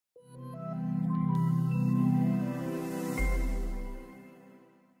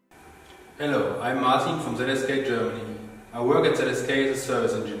Hello, I'm Martin from ZSK Germany. I work at ZSK as a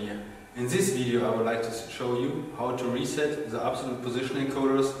service engineer. In this video I would like to show you how to reset the absolute position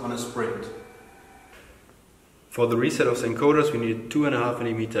encoders on a sprint. For the reset of the encoders we need a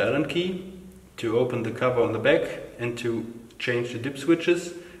 2.5mm Allen key to open the cover on the back and to change the dip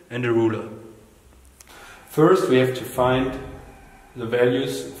switches and a ruler. First we have to find the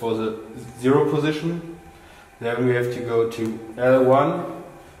values for the 0 position. Then we have to go to L1,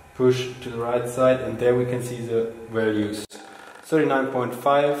 push to the right side, and there we can see the values.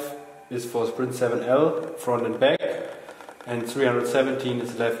 39.5 is for sprint 7L, front and back, and 317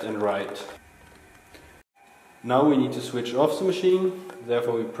 is left and right. Now we need to switch off the machine,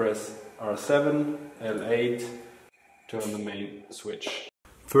 therefore we press R7, L8, turn the main switch.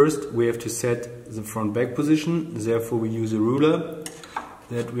 First we have to set the front back position, therefore we use a ruler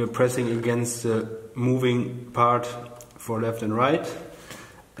that we are pressing against the moving part for left and right,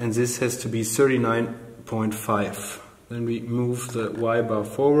 and this has to be 39.5. Then we move the Y bar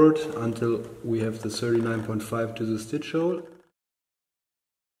forward until we have the 39.5 to the stitch hole.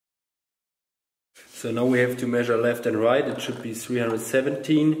 So now we have to measure left and right. It should be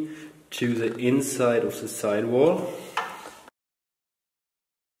 317 to the inside of the sidewall.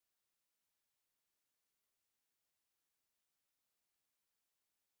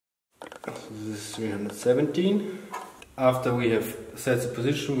 So this is 317. After we have set the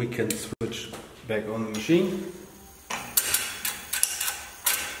position, we can switch back on the machine.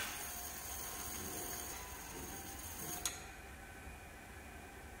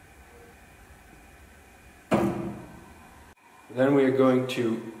 Then we are going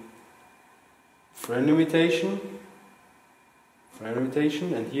to frame limitation,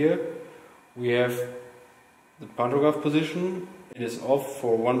 and here we have the pantograph position. It is off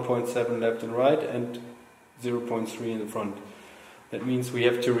for 1.7 left and right and 0.3 in the front. That means we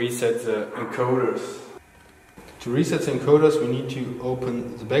have to reset the encoders. To reset the encoders we need to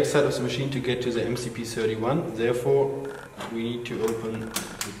open the back side of the machine to get to the MCP31. Therefore we need to open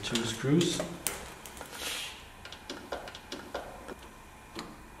the 2 screws.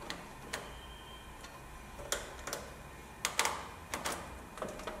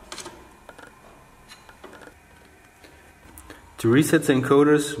 To reset the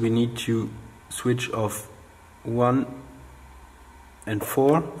encoders we need to switch off 1 and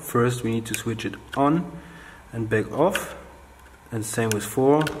 4. First we need to switch it on and back off, and same with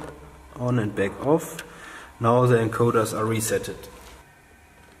 4, on and back off. Now the encoders are resetted.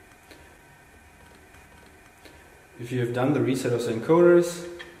 If you have done the reset of the encoders,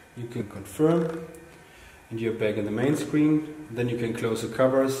 you can confirm and you're back in the main screen. Then you can close the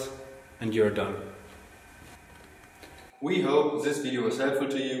covers and you're done. We hope this video was helpful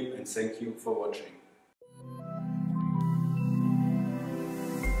to you, and thank you for watching.